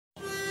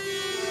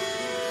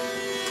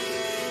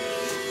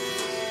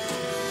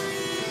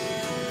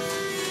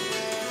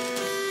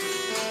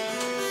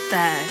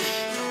J.Fash.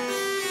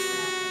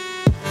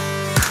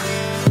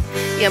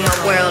 You're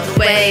my world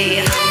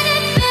away.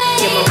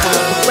 You're my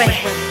world away.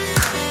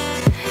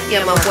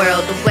 You're my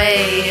world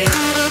away.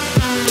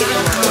 You're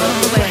my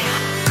world away.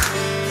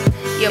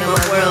 You're my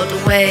world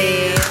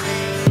away.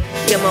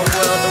 You're my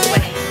world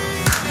away.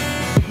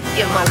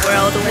 You're my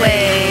world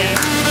away.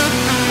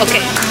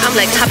 Okay, I'm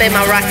like top in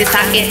my rocket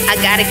socket. I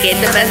gotta get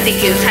the best of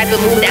you. Type of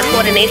move that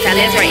coordinates our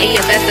lands right in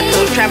your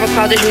vesicles. Travel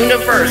across the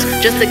universe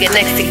just to get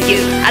next to you.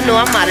 I know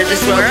I'm out of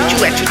this world, but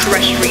you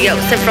extraterrestrial,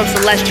 sent from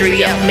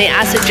celestial. May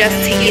I suggest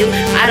to you,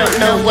 I don't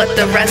know what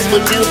the rest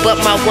will do,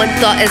 but my one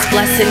thought is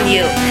blessing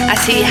you. I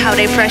see how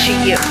they pressure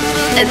you,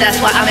 and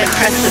that's why I'm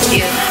impressed with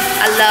you.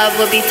 Our love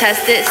will be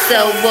tested,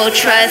 so we'll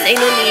trust.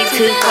 Ain't no need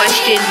to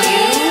question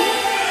you.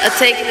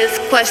 Taking this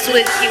quest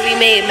with you, we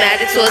made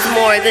magic, so it's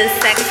more than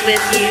sex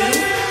with you.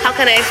 How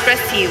can I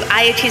express to you?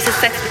 I achieve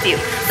success with you,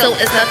 so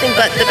it's nothing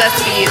but the best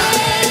for you.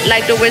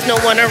 Like there was no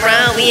one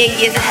around, we ain't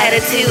years ahead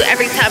of two.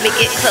 Every time we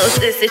get close,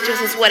 this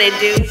just is what it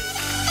do.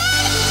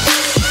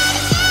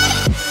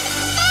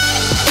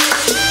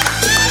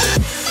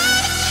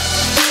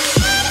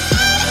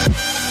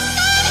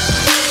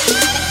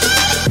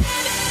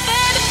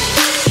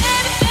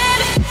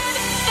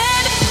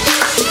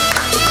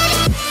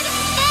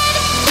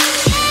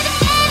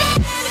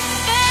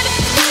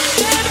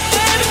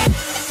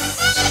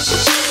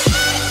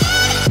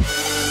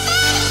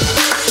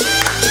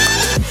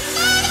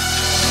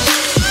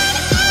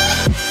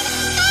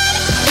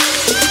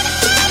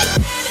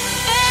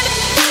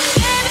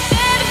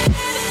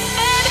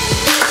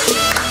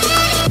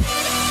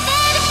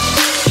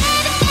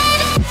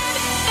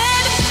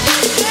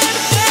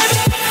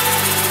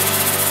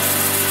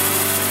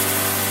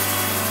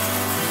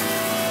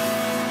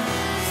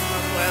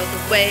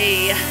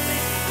 Away.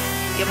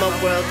 You're my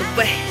world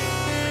away.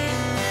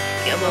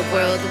 You're my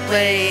world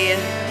away.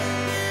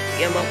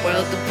 You're my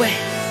world away.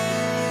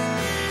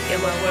 You're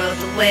my world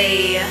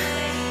away.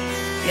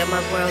 You're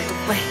my world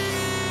away.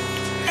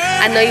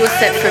 I know you were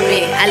sent for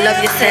me. I love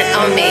your scent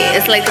on me.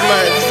 It's like the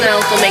mud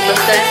smells don't make no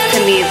sense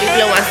to me. We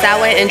blow on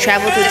sour and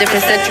travel through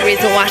different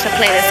centuries and watch the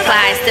planets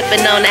fly.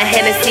 Sipping on that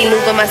Hennessy,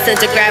 moving my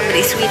center of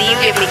gravity. Sweetie, you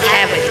give me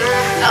cavity.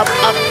 Up,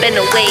 up and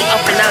away, up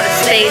and out of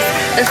space.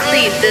 Let's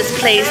leave this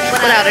place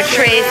without a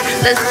trace.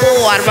 Let's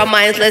go out of our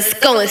minds, let's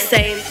go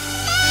insane.